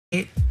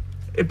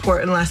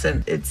important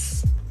lesson.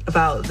 It's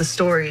about the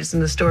stories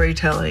and the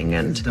storytelling,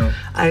 and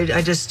I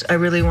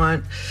really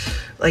want,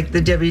 like,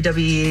 the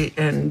WWE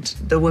and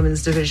the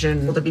women's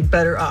division to be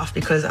better off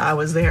because I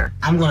was there.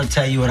 I'm gonna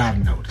tell you what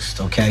I've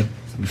noticed, okay?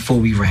 Before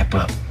we wrap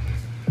up.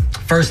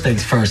 First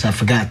things first, I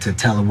forgot to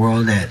tell the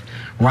world that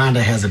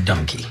Rhonda has a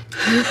donkey.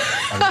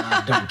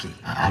 A donkey.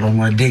 I don't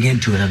want to dig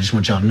into it. I just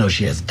want y'all to know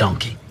she has a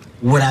donkey.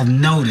 What I've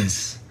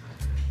noticed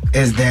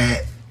is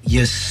that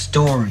your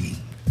story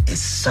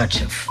is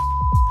such a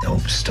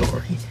dope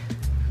story.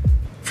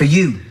 For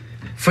you,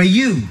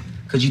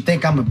 because you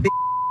think I'm a big,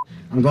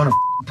 I'm gonna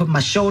put my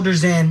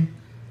shoulders in,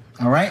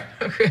 all right?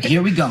 Okay.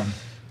 Here we go.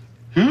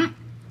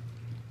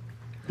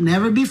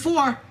 Never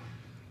before.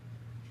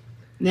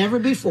 Never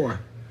before.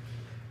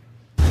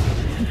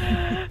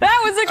 That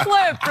was a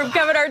clip from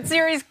Kevin Hart's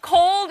series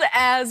Cold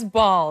as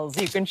Balls.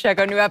 You can check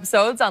out new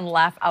episodes on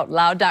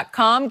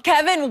laughoutloud.com.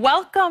 Kevin,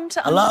 welcome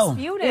to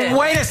Undisputed.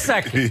 Wait a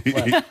second.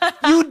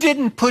 You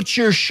didn't put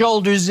your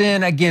shoulders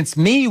in against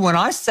me when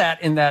I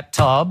sat in that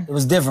tub. It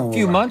was different. A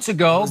few months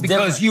ago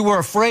because you were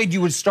afraid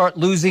you would start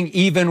losing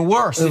even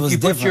worse if you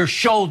put your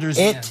shoulders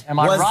in. Am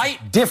I right?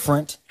 It was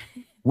different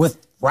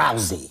with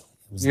Rousey.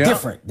 It was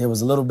different. There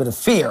was a little bit of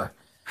fear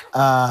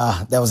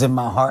that was in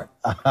my heart.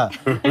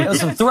 There was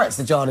some threats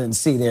that y'all didn't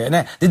see there.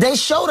 And did they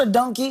show the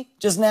donkey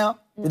just now?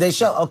 Did they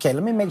show? Okay,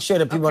 let me make sure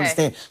that people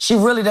understand. She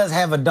really does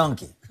have a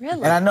donkey.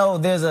 Really? And I know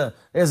there's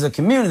a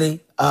community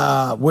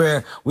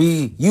where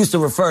we used to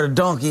refer to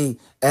donkey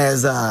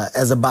as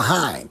a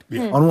behind on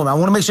a woman. I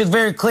want to make sure it's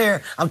very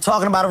clear. I'm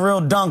talking about a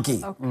real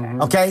donkey.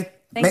 Okay?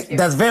 Thank you.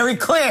 That's very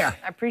clear.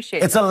 I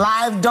appreciate it. It's a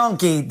live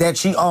donkey that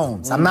she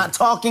owns. I'm not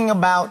talking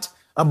about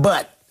a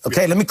butt.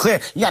 Okay, let me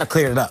clear. You got to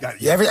clear it up.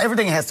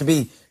 Everything has to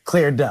be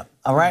cleared up.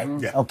 All right?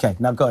 Okay,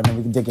 now go ahead and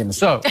we can dig into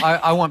So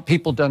I want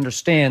people to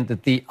understand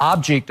that the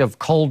object of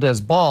Cold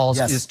as Balls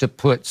is to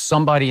put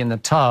somebody in the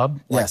tub,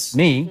 like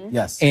me,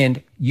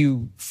 and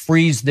you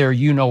freeze their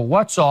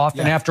you-know-what's off,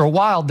 and after a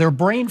while, their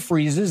brain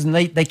freezes, and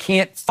they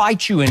can't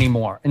fight you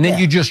anymore. And then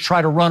you just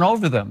try to run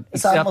over them.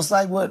 It's almost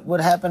like what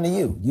happened to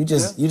you. You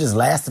just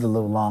lasted a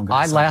little longer.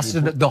 I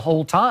lasted the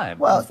whole time,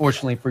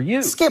 unfortunately for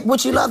you. Skip,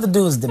 what you love to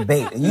do is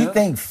debate. And you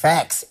think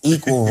facts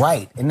equal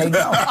right, and they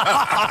don't.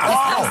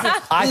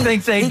 I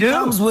think they do.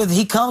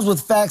 He comes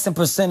with facts and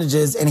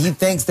percentages, and he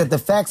thinks that the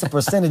facts and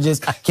percentages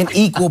can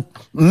equal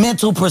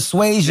mental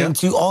persuasion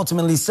to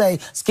ultimately say,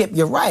 Skip,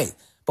 you're right.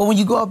 But when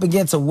you go up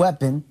against a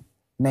weapon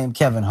named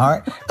Kevin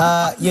Hart,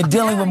 you're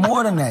dealing with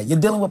more than that. You're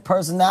dealing with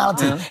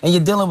personality, and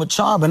you're dealing with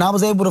charm. And I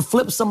was able to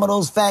flip some of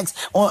those facts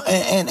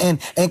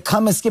and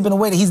come and Skip in a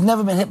way that he's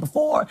never been hit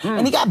before.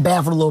 And he got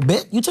bad for a little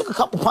bit. You took a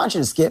couple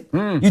punches, Skip.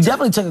 You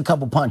definitely took a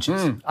couple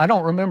punches. I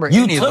don't remember any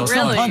of those. You took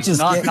some punches,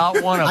 Skip.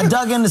 Not one of them. I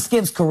dug into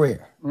Skip's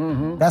career.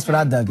 That's what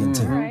I dug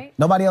into.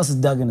 Nobody else has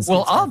dug into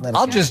Skip's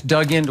I'll just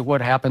dug into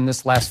what happened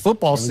this last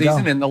football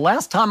season. And the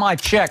last time I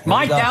checked,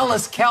 my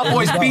Dallas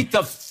Cowboys beat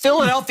the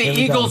Philadelphia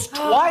Eagles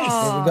twice.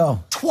 There we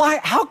go.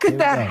 Twice. How could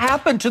that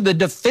happen to the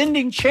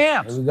defending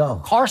champs? There we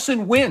go.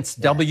 Carson Wentz,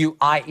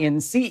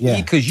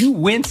 W-I-N-C-E, because you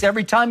wince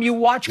every time you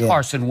watch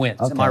Carson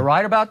Wentz. Am I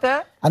right about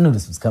that? I knew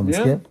this was coming,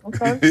 Skip.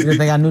 Okay. You didn't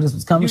think I knew this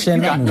was coming,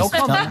 Shannon? You got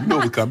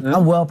no comment.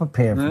 I'm well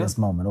prepared for this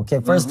moment, okay?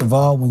 First of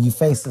all, when you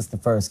faced us the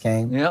first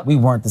game, we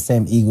weren't the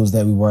same Eagles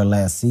that we were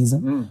last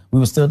season. We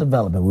were still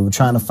developing. We were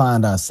trying to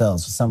find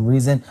ourselves. For some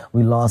reason,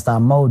 we lost our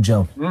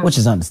mojo, which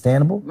is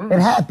understandable. It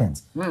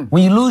happens.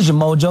 When you lose your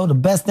mojo, the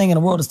best thing in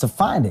the world is to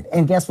find it.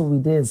 And guess what we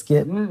did,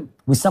 Skip?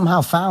 We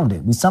somehow found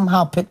it. We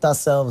somehow picked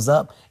ourselves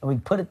up and we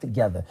put it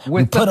together.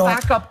 With the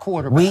backup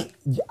quarterback.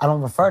 I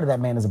don't refer to that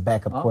man as a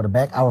backup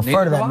quarterback. I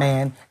refer to that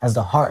man as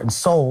the heart and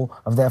soul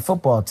of that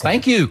football team.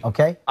 Thank you.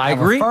 Okay? I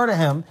agree. refer to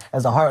him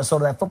as the heart and soul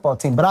of that football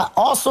team. But I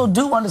also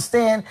do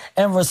understand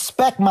and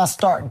respect my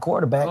starting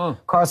quarterback,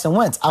 Carson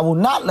Wentz. I will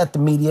not let the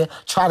media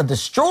try to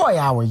destroy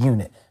our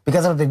unit.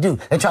 Because that's what they do.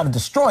 They try to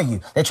destroy you.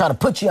 They try to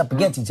put you up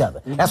against each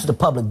other. That's what the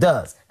public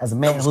does as a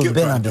man who's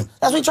been under.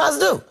 That's what he tries to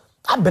do.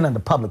 I've been under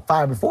public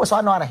fire before, so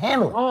I know how to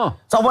handle it.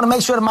 So I want to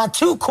make sure that my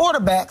two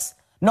quarterbacks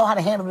know how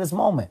to handle this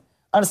moment.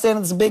 Understand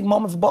that it's a big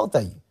moment for both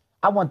of you.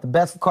 I want the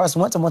best for Carson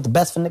Wentz. I want the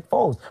best for Nick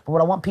Foles. But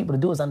what I want people to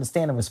do is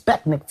understand and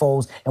respect Nick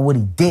Foles and what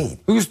he did.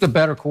 Who's the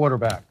better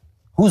quarterback?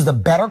 Who's the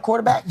better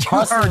quarterback?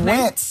 Carson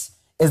Wentz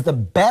is the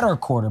better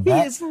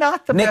quarterback. He is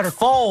not the better. Nick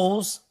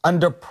Foles,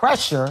 under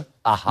pressure,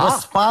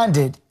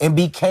 responded and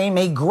became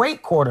a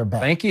great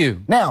quarterback. Thank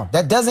you. Now,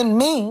 that doesn't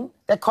mean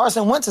that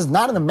Carson Wentz is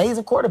not an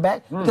amazing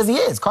quarterback, because he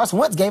is. Carson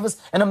Wentz gave us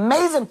an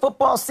amazing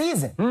football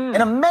season.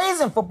 An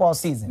amazing football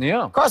season.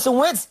 Carson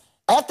Wentz,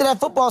 after that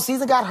football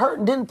season, got hurt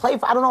and didn't play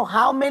for I don't know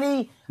how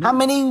many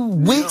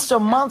weeks or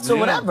months or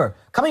whatever.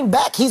 Coming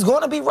back, he's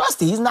going to be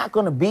rusty. He's not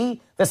going to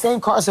be the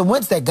same Carson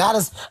Wentz that got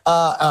us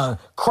a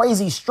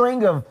crazy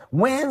string of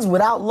wins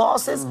without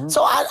losses.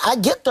 So I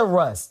get the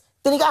rust.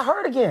 Then he got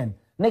hurt again.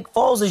 Nick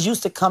Foles is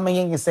used to coming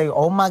in and say,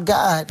 oh, my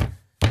God,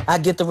 I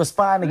get to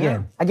respond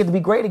again. I get to be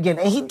great again.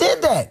 And he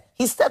did that.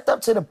 He stepped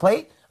up to the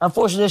plate.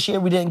 Unfortunately, this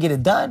year we didn't get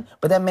it done,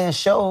 but that man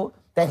showed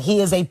that he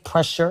is a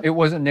pressure. It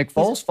wasn't Nick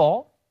Foles'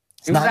 fault.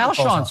 It was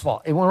Alshon's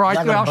fault. It went right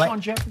through Alshon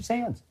Jeffrey's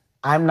hands.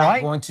 I'm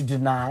not going to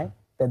deny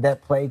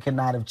that play could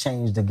not have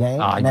changed the game.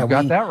 You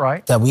got that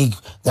right. That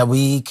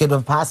we could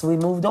have possibly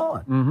moved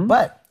on.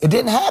 But it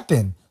didn't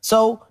happen.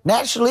 So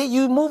naturally,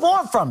 you move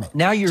on from it.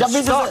 Now you're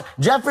stuck.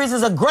 Jeffries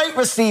is a great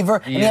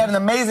receiver, and he had an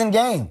amazing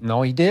game.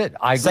 No, he did.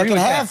 I agree with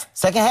that.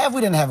 Second half, we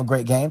didn't have a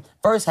great game.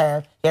 First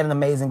half, he had an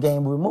amazing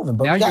game. We were moving.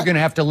 But now you're going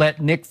to have to let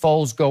Nick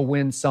Foles go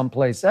win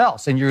someplace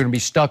else, and you're going to be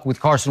stuck with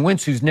Carson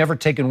Wentz, who's never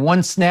taken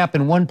one snap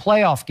in one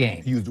playoff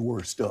game. He used the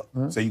word stuck.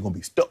 Say you're going to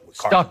be stuck with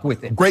Carson. Stuck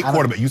with it. Great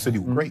quarterback. You said he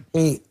was great.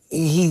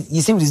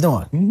 You see what he's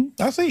doing?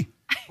 I see.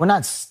 We're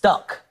not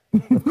stuck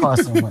with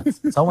Carson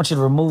Wentz. So I want you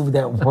to remove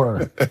that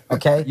word,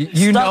 okay?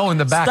 You know in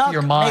the back of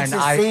your mind,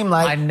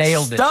 I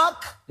nailed it.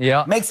 Stuck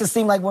makes it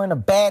seem like we're in a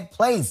bad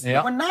place.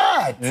 We're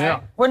not.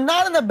 We're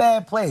not in a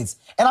bad place.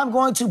 And I'm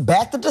going to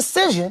back the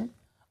decision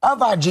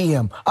of our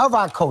GM, of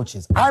our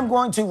coaches. I'm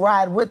going to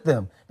ride with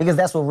them because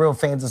that's what real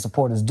fans and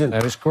supporters do.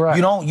 That is correct.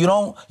 You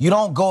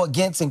don't go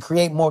against and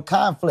create more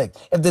conflict.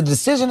 If the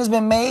decision has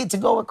been made to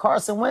go with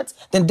Carson Wentz,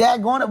 then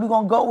daggone it, we're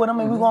going to go with him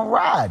and we're going to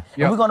ride.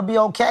 And we're going to be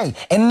okay.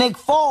 And Nick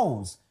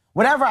Foles,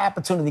 whatever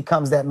opportunity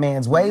comes that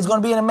man's way, it's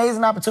going to be an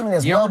amazing opportunity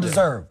that's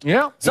well-deserved.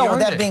 So with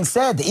that being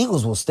said, the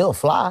Eagles will still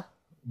fly.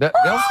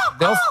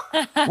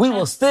 We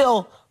will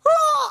still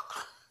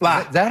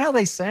fly. Is that how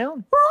they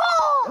sound?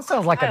 That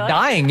sounds like a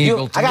dying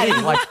eagle to me. I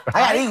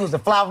got eagles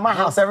that fly over my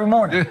house every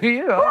morning.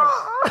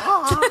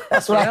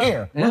 That's what I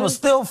hear. We will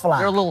still fly.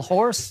 They're a little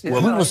hoarse. We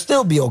will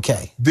still be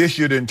okay. This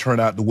year didn't turn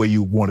out the way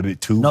you wanted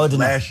it to. No, it did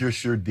not. Last year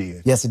sure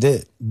did. Yes, it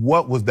did.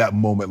 What was that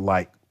moment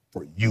like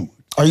for you?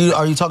 Are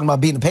you talking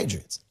about beating the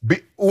Patriots?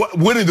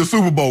 Winning the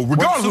Super Bowl,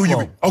 regardless of who you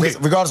beat. Okay,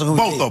 regardless of who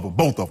you beat.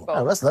 Both of them.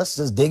 Right, let's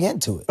just dig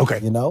into it. Okay.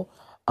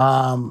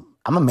 I'm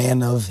a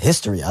man of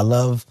history. I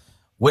love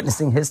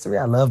witnessing history.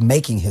 I love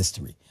making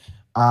history.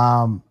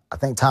 I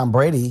think Tom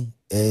Brady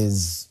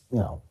is,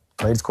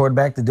 greatest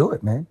quarterback to do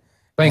it, man.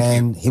 Thank you.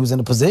 And he was in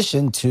a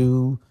position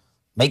to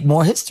make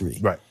more history.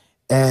 Right.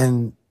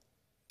 And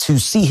to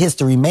see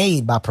history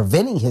made by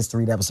preventing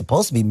history that was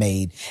supposed to be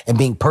made and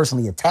being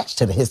personally attached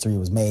to the history that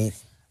was made,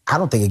 I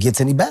don't think it gets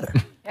any better.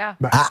 Yeah.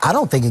 I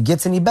don't think it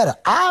gets any better.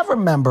 I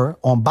remember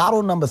on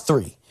bottle number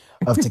 3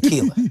 of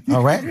tequila,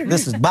 all right?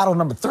 This is bottle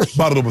number 3.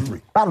 Bottle number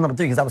 3. Bottle number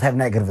 3 because I was having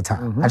that good of a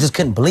time. I just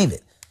couldn't believe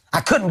it. I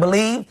couldn't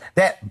believe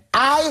that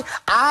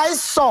I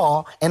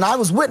saw and I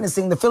was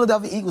witnessing the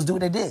Philadelphia Eagles do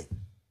what they did.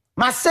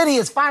 My city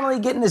is finally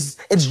getting its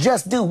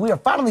just due. We are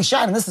finally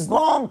shining. This is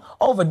long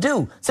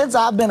overdue. Since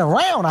I've been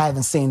around, I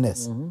haven't seen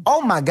this.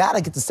 Oh, my God,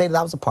 I get to say that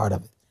I was a part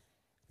of it.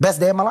 Best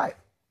day of my life.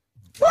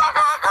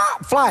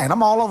 Flying.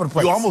 I'm all over the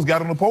place. You almost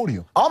got on the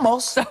podium.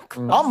 Almost.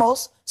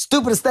 Almost.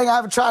 Stupidest thing I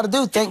ever tried to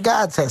do. Thank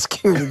God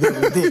security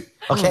did.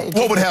 Okay.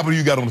 What would happen if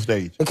you got on the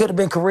stage? It could have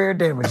been career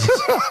damage.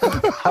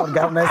 I would have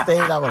got on that stage.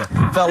 I would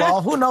have fell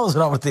off. Who knows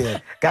what I would have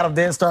did? Got up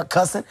there and start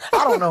cussing.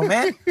 I don't know,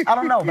 man. I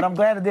don't know. But I'm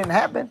glad it didn't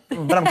happen.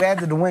 But I'm glad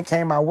that the win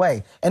came my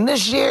way. And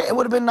this year, it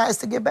would have been nice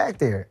to get back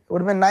there. It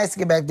would have been nice to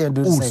get back there and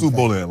do the same Super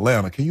Bowl thing. in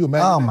Atlanta. Can you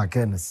imagine? Oh, my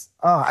goodness.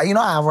 I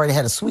already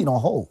had a suite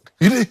on hold.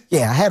 You did?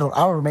 Yeah, I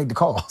already made the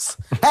calls.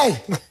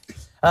 Hey,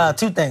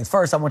 2 things.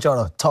 First, I want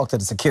y'all to talk to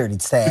the security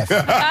staff.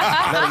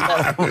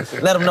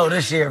 let them know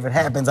this year if it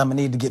happens, I'm going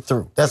to need to get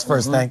through. That's the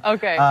first thing.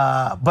 Okay.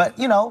 But,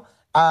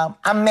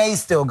 I may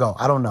still go.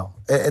 I don't know.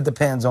 It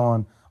depends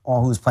on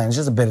who's playing. It's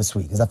just a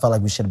bittersweet because I felt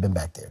like we should have been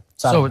back there.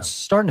 So it's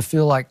starting to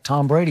feel like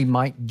Tom Brady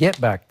might get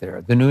back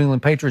there. The New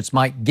England Patriots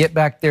might get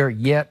back there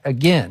yet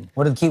again.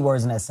 What are the key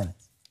words in that sentence?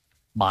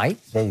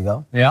 Might. There you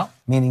go. Yeah.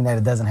 Meaning that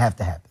it doesn't have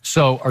to happen.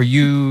 So are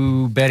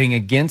you betting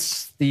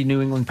against the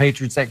New England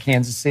Patriots at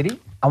Kansas City?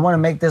 I want to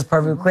make this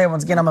perfectly clear.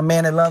 Once again, I'm a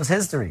man that loves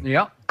history.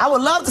 Yeah. I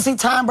would love to see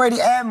Tom Brady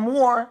add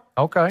more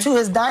to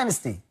his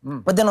dynasty.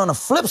 But then on the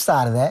flip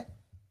side of that,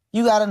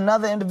 you got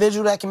another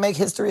individual that can make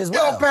history as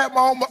well. Yo, Pat,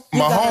 my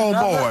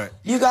homeboy.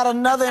 You got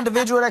another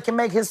individual that can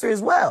make history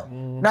as well.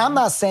 Now, I'm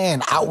not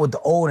saying out with the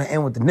old and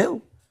in with the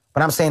new,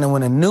 but I'm saying that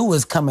when the new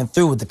is coming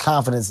through with the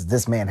confidence that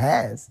this man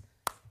has,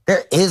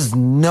 there is I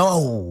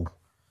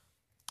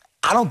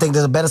don't think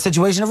there's a better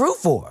situation to root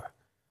for.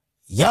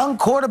 Young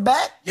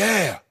quarterback.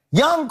 Yeah.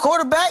 Young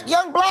quarterback,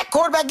 young black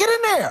quarterback, get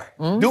in there.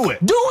 Do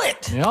it. Do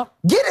it. Yep.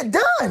 Get it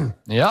done.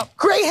 Yep.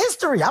 Great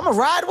history. I'm going to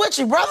ride with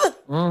you, brother.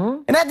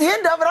 And at the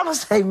end of it, I'm going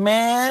to say,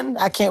 man,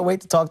 I can't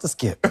wait to talk to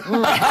Skip. So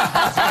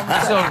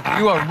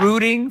you are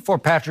rooting for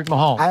Patrick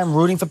Mahomes? I am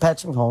rooting for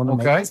Patrick Mahomes to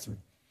make history.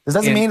 This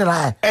doesn't mean that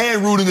I...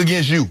 And rooting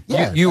against you.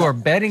 Yeah. You are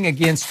betting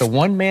against the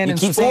one man in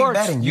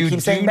sports. You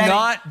do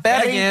not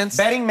bet against.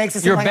 Betting makes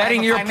it seem like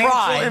betting your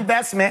pride.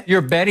 Investment.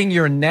 You're betting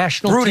your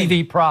national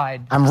TV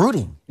pride. I'm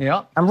rooting.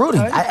 Yeah. I'm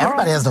rooting.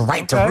 Everybody has the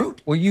right to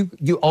root. Well,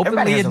 you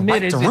openly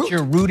admitted that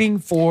you're rooting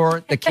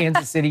for the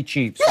Kansas City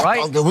Chiefs,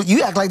 right?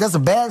 You act like that's a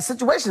bad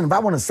situation if I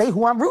want to say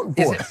who I'm rooting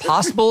for. Is it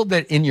possible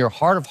that in your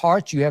heart of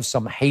hearts you have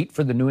some hate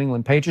for the New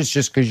England Patriots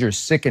just because you're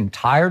sick and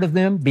tired of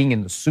them being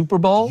in the Super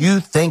Bowl?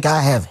 You think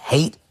I have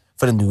hate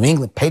for the New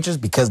England Patriots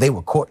because they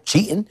were caught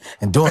cheating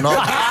and doing all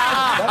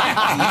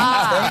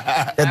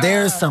that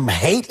there's some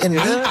hate in me?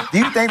 Do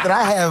you think that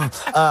I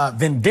have a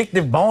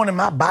vindictive bone in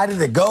my body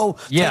to go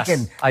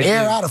taking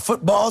air out of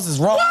footballs is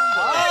wrong?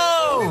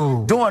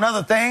 Doing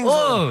other things,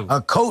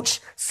 a coach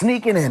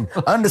sneaking and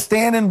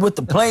understanding what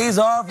the plays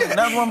are for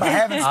another one by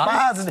having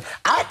spies.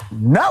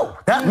 No,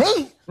 not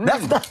me.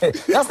 That's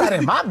not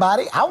in my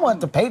body. I want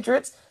the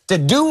Patriots to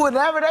do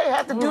whatever they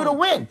have to do to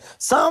win.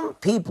 Some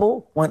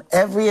people want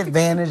every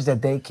advantage that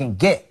they can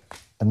get.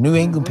 The New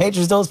England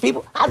Patriots, those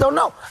people, I don't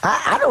know.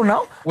 I don't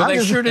know. Well,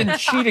 they sure didn't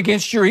cheat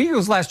against your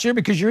Eagles last year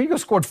because your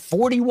Eagles scored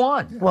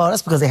 41. Well,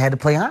 that's because they had to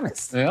play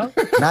honest. Yeah.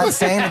 Not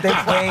saying that they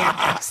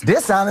played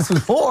dishonest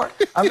before.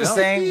 I'm just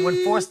saying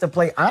when forced to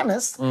play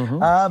honest,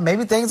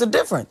 maybe things are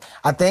different.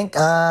 I think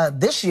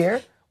this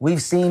year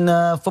we've seen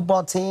a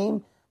football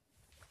team,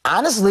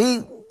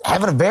 honestly,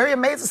 having a very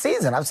amazing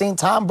season. I've seen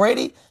Tom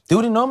Brady do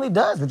what he normally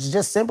does, which is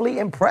just simply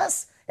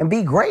impress and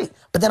be great.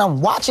 But then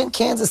I'm watching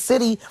Kansas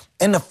City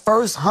in the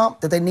first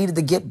hump that they needed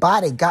to get by,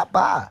 they got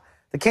by.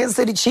 The Kansas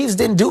City Chiefs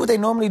didn't do what they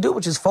normally do,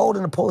 which is fold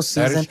in the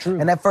postseason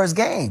in that first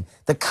game.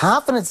 The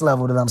confidence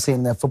level that I'm seeing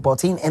in that football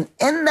team and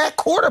in that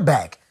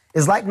quarterback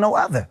is like no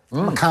other.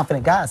 I'm a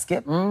confident guy,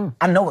 Skip.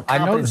 I know what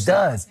confidence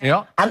does.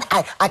 Yeah.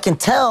 I can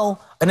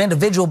tell an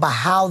individual by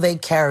how they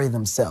carry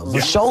themselves.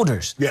 Your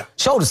shoulders.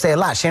 Shoulders say a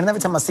lot. Shannon,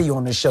 every time I see you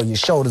on this show, your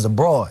shoulders are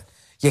broad.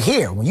 You're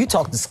here. When you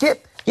talk to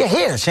Skip, you're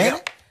here,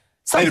 Shannon.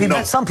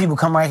 Some people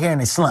come right here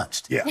and they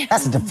slunched.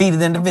 That's a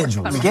defeated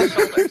individual.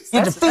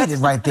 You're defeated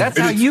right there. That's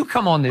how you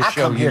come on this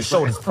show. I come here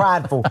shoulders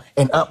prideful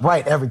and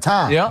upright every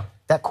time. Yeah.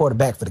 That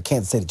quarterback for the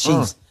Kansas City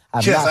Chiefs,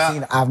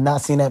 I've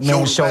not seen that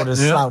man's shoulders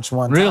slouch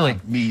one time. Really?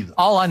 Me either.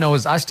 All I know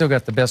is I still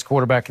got the best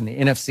quarterback in the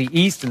NFC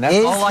East, and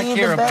that's all I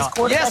care about.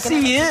 Yes,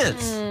 he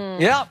is.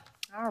 Yep.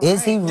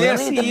 Is he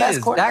really the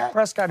best quarterback? Dak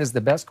Prescott is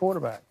the best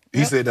quarterback.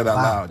 He said that out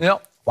loud.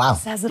 Yep. Wow.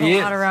 Says it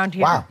a lot around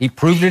here. Wow. He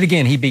proved it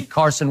again. He beat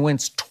Carson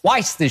Wentz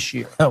twice this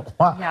year. Wow.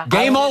 Yeah.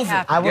 Game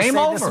over. I will Game say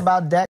over. this about Dak.